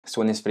So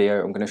in this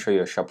video, I'm going to show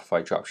you a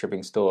Shopify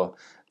dropshipping store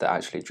that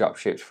actually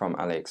dropshipped from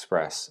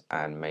AliExpress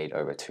and made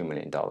over $2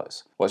 million.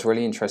 What's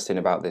really interesting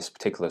about this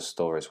particular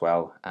store as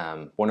well,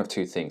 one of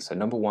two things. So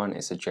number one,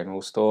 it's a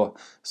general store,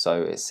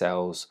 so it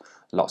sells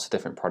lots of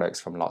different products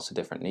from lots of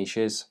different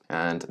niches.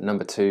 And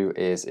number two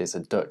is it's a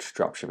Dutch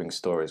dropshipping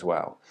store as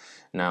well.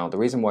 Now, the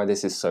reason why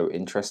this is so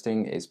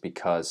interesting is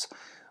because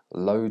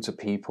loads of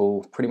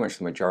people, pretty much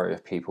the majority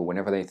of people,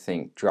 whenever they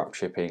think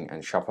dropshipping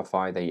and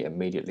Shopify, they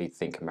immediately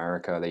think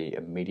America, they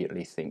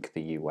immediately think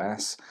the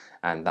US,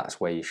 and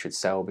that's where you should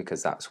sell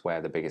because that's where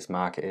the biggest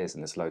market is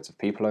and there's loads of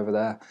people over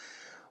there.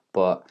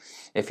 But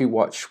if you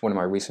watch one of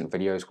my recent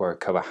videos where I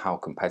cover how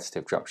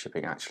competitive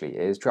dropshipping actually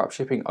is,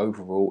 dropshipping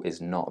overall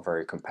is not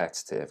very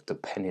competitive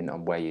depending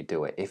on where you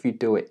do it. If you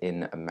do it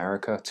in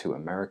America to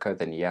America,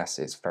 then yes,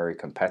 it's very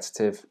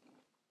competitive.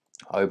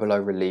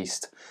 Oberlo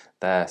released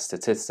their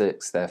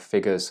statistics, their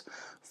figures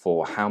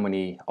for how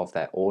many of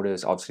their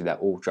orders, obviously they're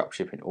all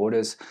dropshipping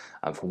orders,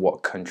 for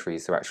what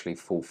countries they're actually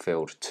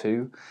fulfilled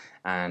to.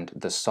 And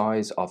the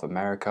size of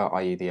America,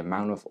 i.e. the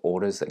amount of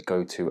orders that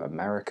go to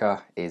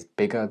America, is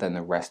bigger than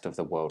the rest of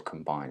the world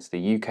combined.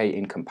 The UK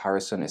in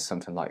comparison is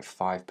something like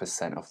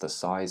 5% of the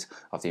size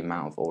of the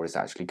amount of orders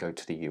that actually go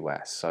to the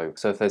US. So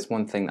if there's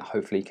one thing that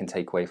hopefully you can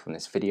take away from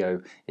this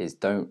video is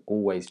don't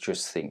always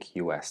just think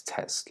US,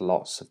 test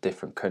lots of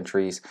different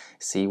countries,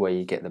 see where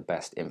you get the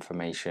best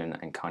information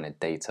and kind of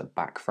data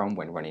back from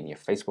when running your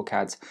Facebook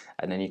ads,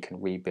 and then you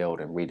can rebuild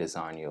and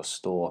redesign your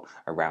store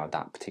around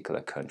that particular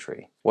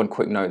country. One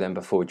quick note then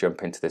before we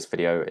jump into this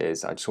video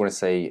is I just want to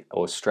say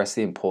or stress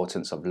the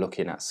importance of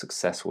looking at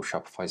successful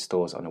Shopify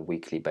stores on a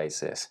weekly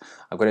basis.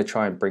 I'm going to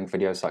try and bring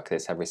videos like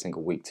this every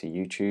single week to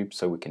YouTube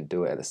so we can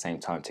do it at the same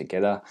time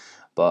together.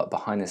 But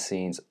behind the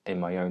scenes, in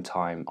my own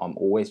time, I'm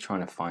always trying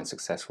to find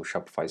successful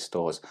Shopify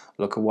stores.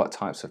 Look at what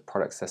types of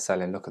products they're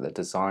selling, look at the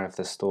design of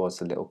the stores,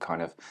 the little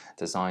kind of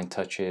design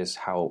touches,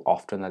 how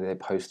often are they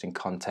posting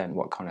content,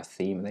 what kind of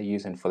theme they're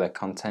using for their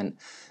content.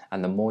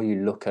 And the more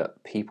you look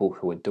at people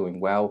who are doing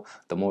well,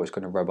 the more it's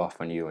going to rub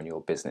off on you and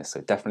your business. So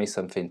definitely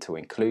something to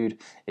include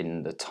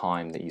in the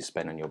time that you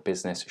spend on your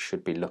business.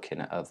 Should be looking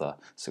at other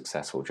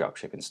successful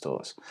dropshipping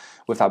stores.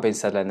 With that being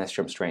said, then let's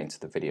jump straight into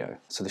the video.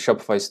 So the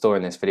Shopify store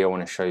in this video I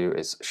want to show you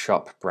is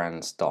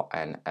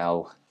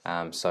shopbrands.nl.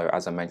 So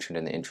as I mentioned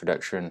in the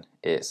introduction,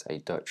 it's a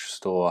Dutch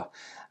store.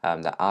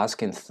 They're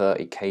asking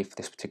 30k for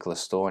this particular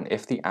store, and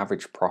if the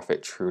average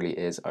profit truly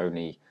is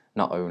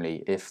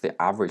if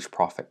the average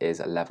profit is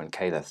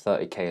 11k, then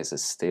 30k is a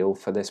steal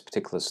for this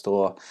particular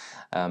store.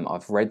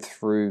 I've read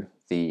through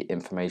the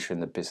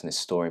information, the business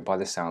story, and by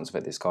the sounds of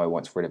it, this guy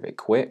wants rid of it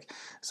quick.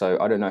 So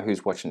I don't know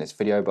who's watching this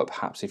video, but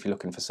perhaps if you're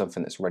looking for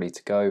something that's ready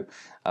to go,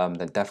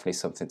 then definitely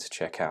something to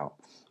check out.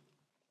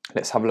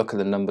 Let's have a look at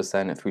the numbers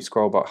then. If we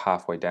scroll about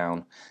halfway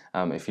down,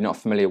 if you're not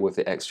familiar with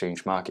the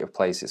exchange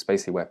marketplace, it's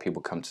basically where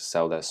people come to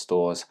sell their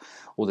stores.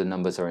 All the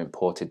numbers are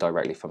imported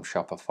directly from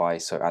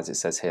Shopify, so as it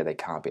says here, they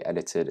can't be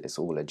edited. It's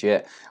all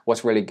legit.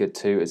 What's really good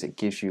too is it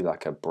gives you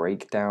like a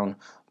breakdown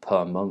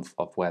per month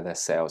of where their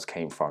sales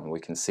came from. We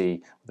can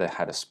see they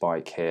had a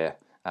spike here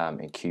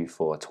in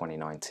Q4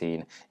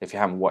 2019. If you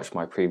haven't watched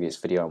my previous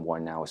video on why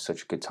now is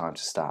such a good time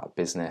to start a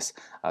business,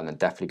 then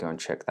definitely go and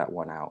check that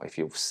one out. If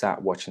you've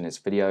sat watching this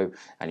video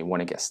and you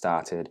want to get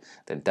started,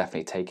 then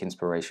definitely take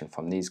inspiration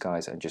from these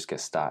guys and just get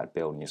started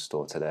building your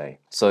store today.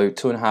 So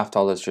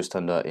 $2.5 just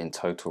under in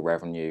total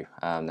revenue.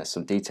 There's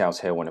some details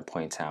here I want to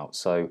point out.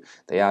 So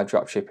they are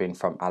dropshipping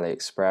from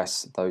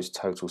AliExpress. Those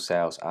total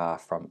sales are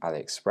from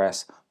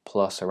AliExpress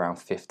plus around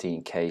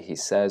 15k, he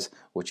says,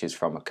 which is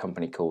from a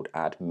company called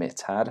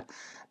AdmitAd.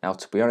 Now,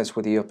 to be honest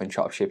with you, I've been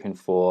dropshipping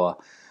for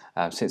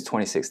since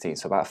 2016,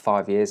 so about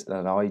 5 years,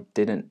 and I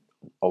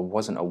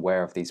wasn't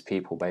aware of these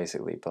people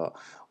basically. But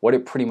what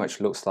it pretty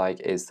much looks like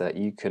is that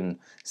you can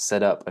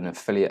set up an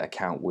affiliate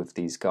account with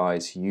these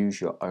guys,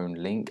 use your own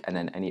link, and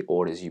then any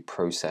orders you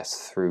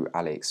process through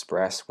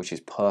AliExpress, which is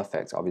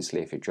perfect.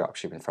 Obviously, if you're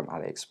dropshipping from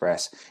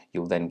AliExpress,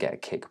 you'll then get a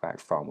kickback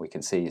from. We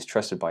can see it's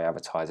trusted by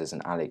advertisers,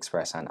 and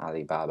AliExpress and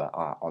Alibaba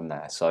are on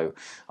there. So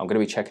I'm going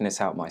to be checking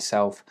this out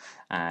myself,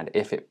 and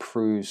if it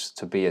proves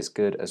to be as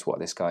good as what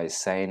this guy is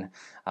saying,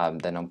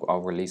 then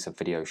I'll release a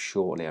video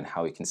shortly on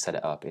how you can set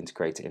it up,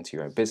 integrate it into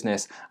your own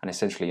business, and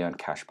essentially earn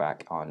cash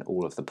back on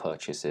all of the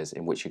purchases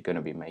in which you're going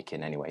to be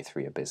making anyway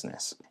through your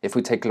business. If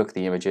we take a look at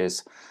the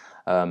images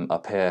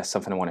up here,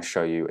 something I want to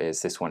show you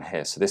is this one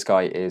here. So this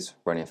guy is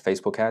running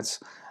Facebook ads.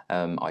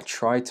 I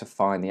tried to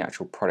find the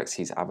actual products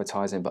he's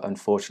advertising, but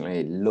unfortunately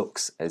it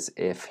looks as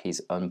if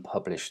he's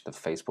unpublished the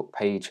Facebook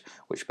page,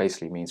 which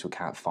basically means we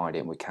can't find it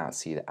and we can't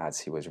see the ads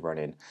he was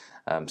running.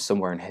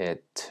 Somewhere in here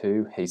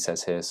too, he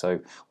says here,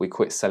 so we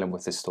quit selling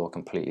with this store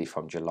completely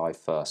from July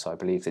 1st. So I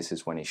believe this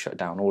is when he shut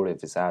down all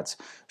of his ads,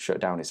 shut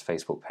down his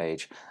Facebook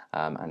page,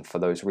 and for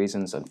those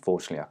reasons,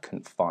 unfortunately, I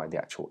couldn't find the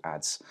actual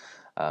ads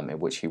in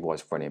which he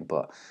was running,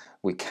 but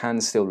we can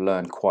still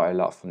learn quite a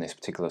lot from this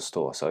particular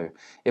store. So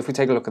if we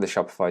take a look at the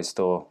Shopify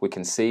store, we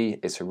can see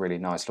it's a really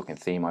nice looking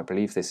theme. I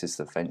believe this is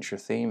the Venture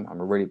theme. I'm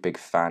a really big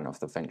fan of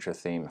the Venture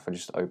theme. If I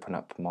just open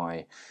up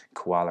my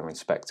Koala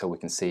Inspector, we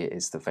can see it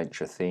is the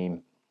Venture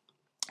theme.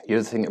 The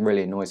other thing that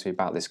really annoys me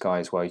about this guy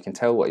as well, you can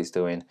tell what he's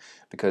doing,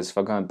 because if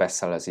I go in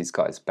bestsellers, he's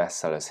got his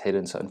bestsellers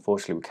hidden, so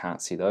unfortunately we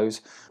can't see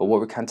those. But what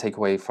we can take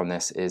away from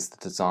this is the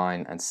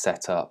design and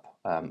setup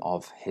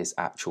of his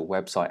actual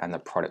website and the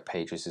product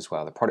pages as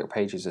well. The product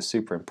pages are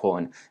super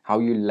important. How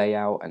you lay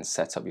out and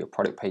set up your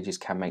product pages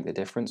can make the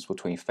difference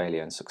between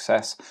failure and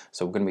success.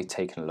 So we're going to be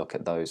taking a look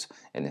at those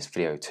in this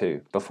video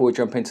too. Before we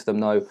jump into them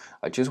though,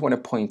 I just want to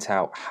point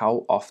out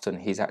how often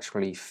he's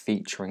actually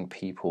featuring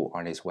people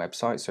on his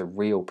website. So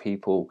real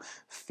people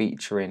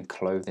featuring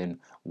clothing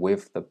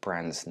with the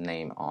brand's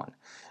name on.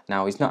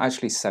 Now he's not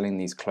actually selling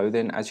these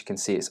clothing. As you can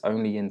see, it's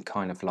only in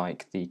kind of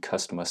like the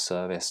customer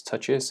service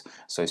touches.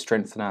 So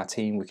strengthen our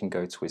team, we can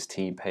go to his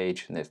team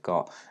page and they've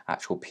got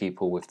actual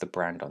people with the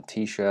brand on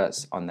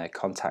t-shirts. On their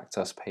contact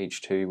us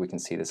page too, we can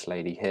see this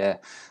lady here,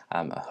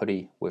 a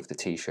hoodie with the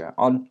t-shirt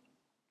on.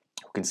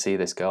 We can see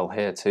this girl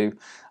here too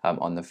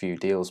on the view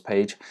deals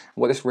page.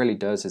 What this really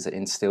does is it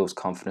instills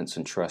confidence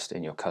and trust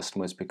in your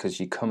customers, because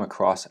you come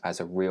across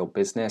as a real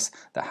business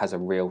that has a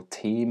real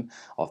team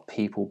of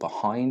people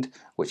behind,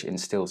 which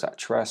instills that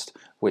trust,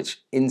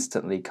 which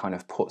instantly kind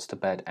of puts to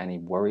bed any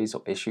worries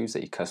or issues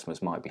that your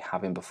customers might be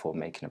having before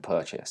making a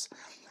purchase.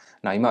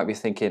 Now you might be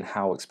thinking,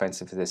 how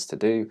expensive is this to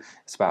do?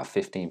 It's about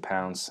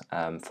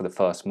 £15 for the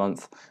first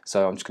month.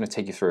 So I'm just going to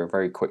take you through a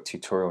very quick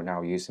tutorial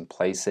now using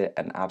Placeit,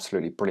 an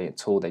absolutely brilliant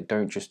tool. They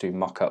don't just do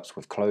mock-ups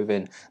with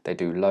clothing, they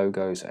do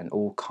logos and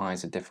all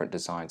kinds of different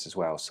designs as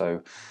well.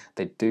 So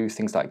they do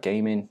things like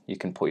gaming. You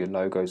can put your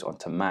logos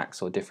onto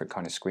Macs or different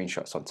kind of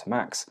screenshots onto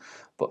Macs.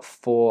 But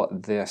for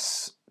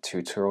this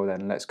tutorial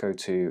then, let's go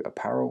to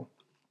apparel.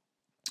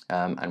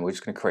 And we're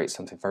just going to create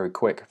something very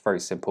quick, very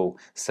simple,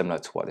 similar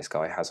to what this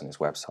guy has on his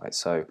website.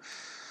 So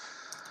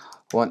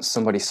want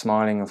somebody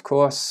smiling, of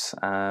course,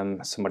 a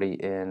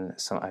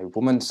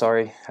woman,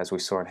 sorry, as we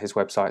saw on his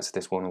website. So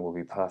this woman will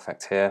be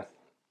perfect here.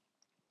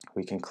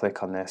 We can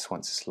click on this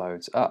once this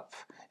loads up.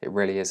 It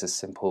really is as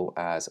simple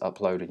as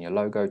uploading your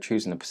logo,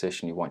 choosing the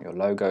position you want your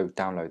logo,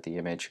 download the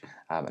image,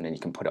 and then you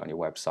can put it on your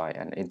website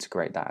and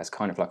integrate that as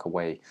kind of like a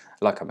way,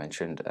 like I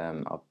mentioned,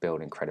 of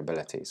building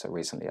credibility. So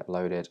recently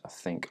uploaded, I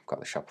think I've got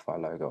the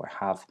Shopify logo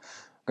I have.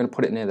 I'm going to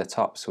put it near the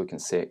top so we can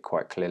see it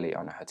quite clearly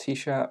on her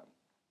t-shirt.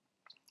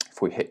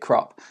 If we hit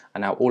crop,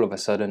 and now all of a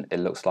sudden it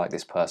looks like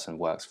this person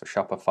works for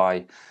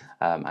Shopify,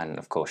 and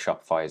of course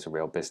Shopify is a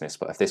real business,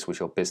 but if this was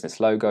your business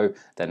logo,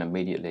 then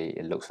immediately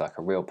it looks like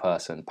a real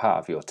person, part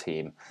of your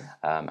team,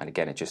 and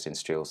again it just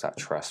instills that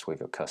trust with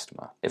your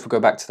customer. If we go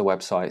back to the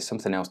website,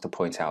 something else to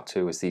point out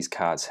too is these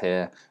cards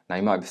here. Now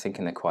you might be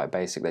thinking they're quite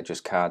basic, they're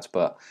just cards,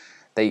 but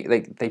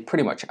they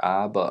pretty much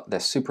are, but they're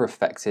super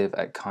effective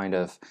at kind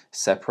of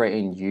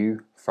separating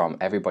you from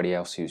everybody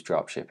else who's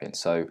dropshipping.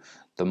 So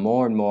the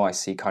more and more I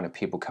see kind of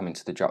people come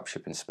into the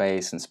dropshipping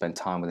space and spend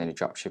time within the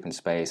dropshipping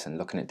space and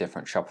looking at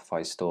different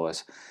Shopify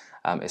stores,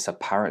 it's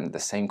apparent that the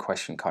same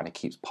question kind of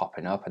keeps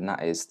popping up, and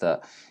that is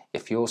that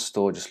if your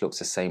store just looks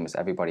the same as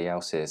everybody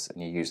else's and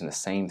you're using the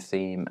same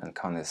theme and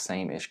kind of the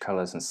same-ish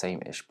colors and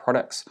same-ish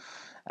products,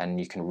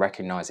 and you can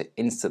recognize it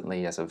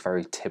instantly as a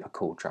very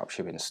typical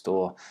dropshipping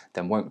store,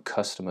 then won't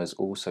customers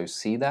also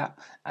see that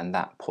and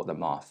that put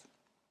them off?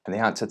 And the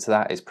answer to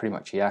that is pretty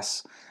much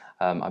yes.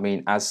 I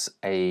mean, as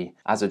a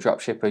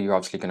dropshipper, you're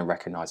obviously going to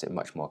recognize it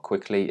much more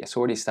quickly. It's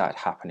already started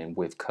happening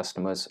with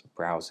customers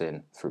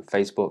browsing through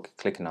Facebook,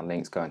 clicking on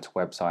links, going to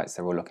websites.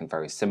 They're all looking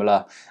very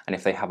similar. And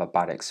if they have a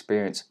bad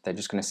experience, they're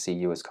just going to see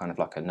you as kind of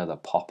like another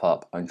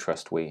pop-up,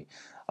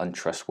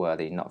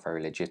 untrustworthy, not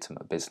very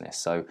legitimate business.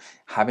 So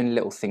having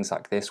little things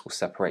like this will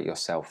separate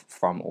yourself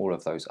from all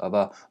of those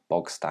other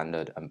bog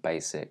standard and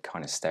basic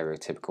kind of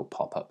stereotypical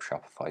pop-up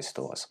Shopify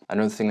stores.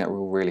 Another thing that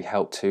will really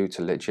help too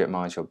to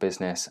legitimize your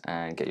business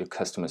and get your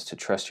customers to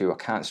trust you, I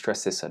can't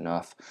stress this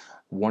enough,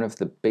 one of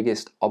the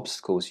biggest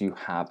obstacles you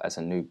have as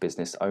a new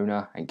business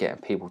owner and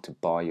getting people to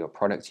buy your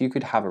product. You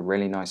could have a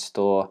really nice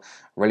store,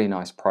 really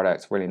nice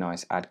product, really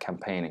nice ad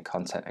campaign and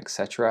content,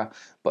 etc.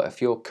 But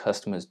if your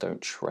customers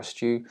don't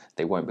trust you,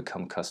 they won't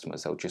become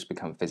customers, they'll just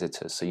become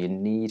visitors. So you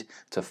need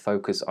to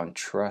focus on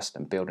trust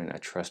and building a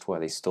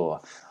trustworthy store.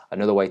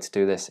 Another way to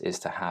do this is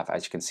to have,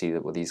 as you can see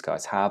that what these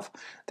guys have,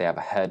 they have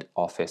a head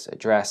office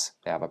address,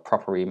 they have a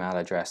proper email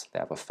address, they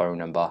have a phone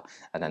number,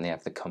 and then they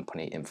have the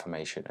company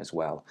information as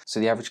well. So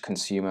the average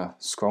consumer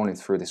scrolling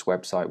through this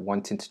website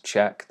wanting to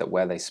check that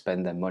where they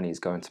spend their money is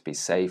going to be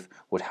safe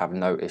would have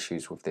no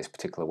issues with this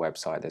particular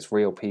website. There's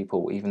real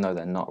people, even though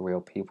they're not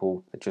real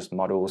people, they're just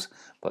models,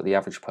 but the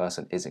average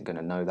person isn't going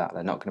to know that.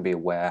 They're not going to be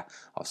aware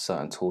of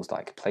certain tools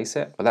like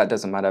Placeit. But that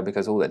doesn't matter,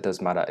 because all that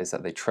does matter is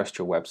that they trust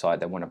your website,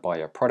 they want to buy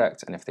your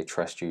product, and if they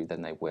trust you,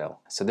 then they will.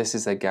 So this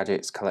is their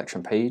gadgets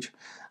collection page.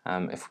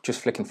 If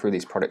just flicking through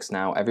these products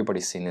now,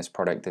 everybody's seen this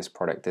product, this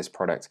product, this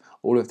product.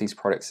 All of these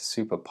products are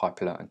super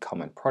popular and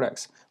common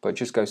products, but it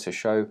just goes to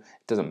show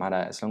it doesn't matter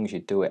as long as you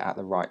do it at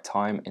the right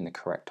time in the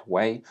correct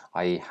way,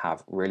 i.e.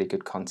 have really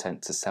good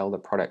content to sell the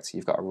products.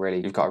 You've got a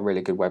really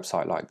good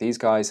website like these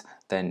guys,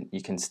 then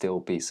you can still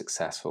be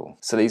successful.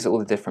 So these are all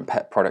the different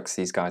pet products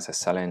these guys are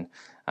selling.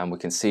 And we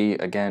can see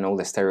again all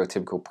the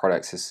stereotypical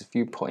products. If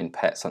you put in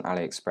pets on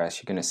AliExpress,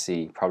 you're going to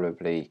see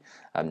probably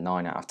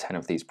 9 out of 10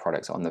 of these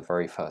products on the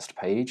very first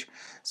page.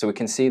 So we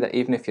can see that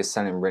even if you're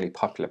selling really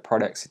popular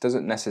products, it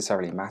doesn't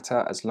necessarily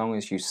matter as long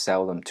as you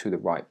sell them to the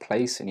right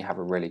place and you have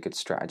a really good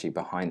strategy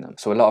behind them.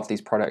 So a lot of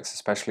these products,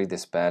 especially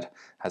this bed,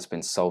 has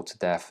been sold to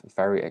death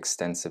very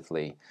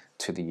extensively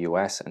to the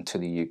US and to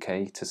the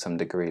UK to some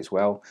degree as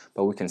well.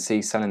 But we can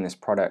see selling this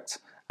product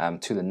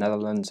to the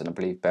Netherlands, and I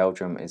believe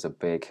Belgium is a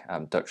big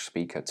Dutch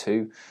speaker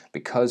too,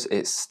 because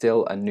it's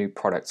still a new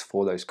product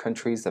for those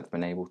countries that have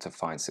been able to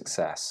find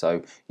success.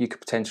 So you could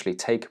potentially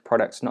take a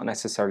product, not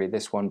necessarily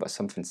this one, but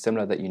something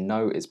similar that you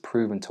know is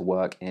proven to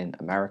work in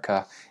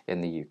America,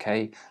 in the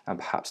UK, and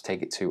perhaps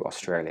take it to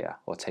Australia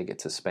or take it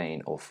to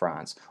Spain or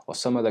France or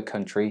some other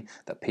country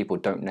that people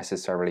don't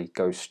necessarily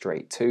go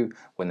straight to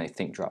when they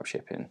think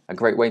dropshipping. A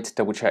great way to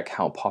double check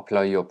how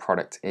popular your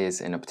product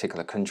is in a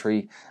particular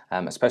country,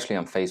 especially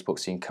on Facebook,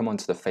 so you can come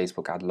onto the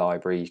Facebook ad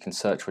library, you can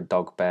search for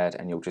dog bed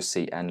and you'll just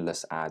see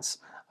endless ads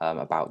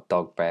about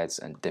dog beds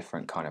and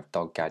different kind of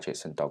dog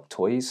gadgets and dog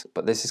toys.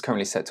 But this is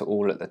currently set to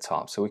all at the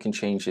top, so we can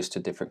change this to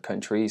different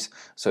countries.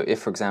 So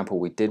if, for example,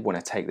 we did want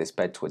to take this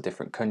bed to a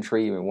different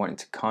country, we wanted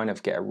to kind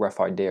of get a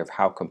rough idea of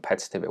how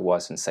competitive it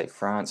was in, say,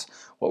 France,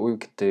 what we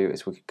could do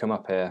is we could come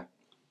up here,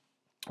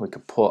 we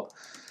could put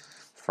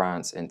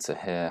France into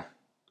here.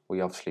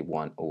 We obviously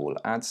want all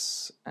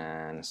ads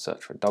and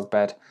search for dog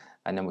bed,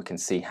 and then we can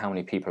see how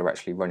many people are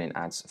actually running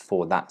ads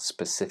for that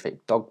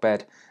specific dog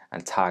bed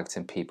and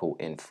targeting people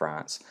in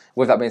France.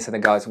 With that being said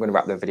then guys, I'm going to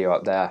wrap the video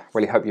up there.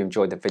 Really hope you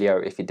enjoyed the video.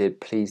 If you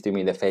did, please do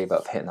me the favor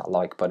of hitting that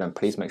like button.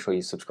 Please make sure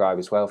you subscribe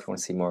as well if you want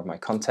to see more of my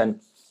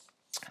content.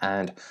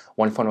 And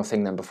one final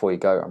thing then before you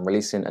go, I'm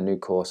releasing a new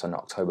course on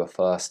October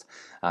 1st.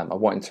 I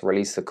wanted to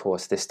release the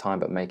course this time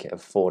but make it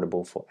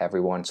affordable for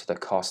everyone, so the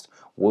cost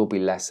will be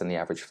less than the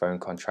average phone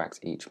contract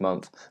each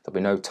month. There'll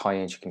be no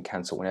tie-ins, you can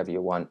cancel whenever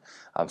you want.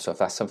 So if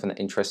that's something that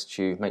interests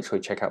you, make sure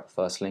you check out the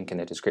first link in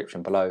the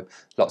description below.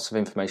 Lots of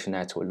information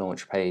there to a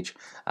launch page,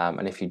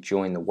 and if you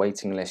join the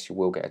waiting list you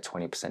will get a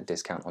 20%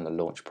 discount on the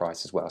launch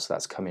price as well. So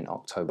that's coming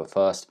October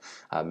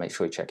 1st. Make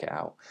sure you check it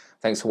out.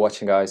 Thanks for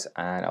watching guys,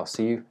 and I'll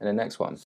see you in the next one.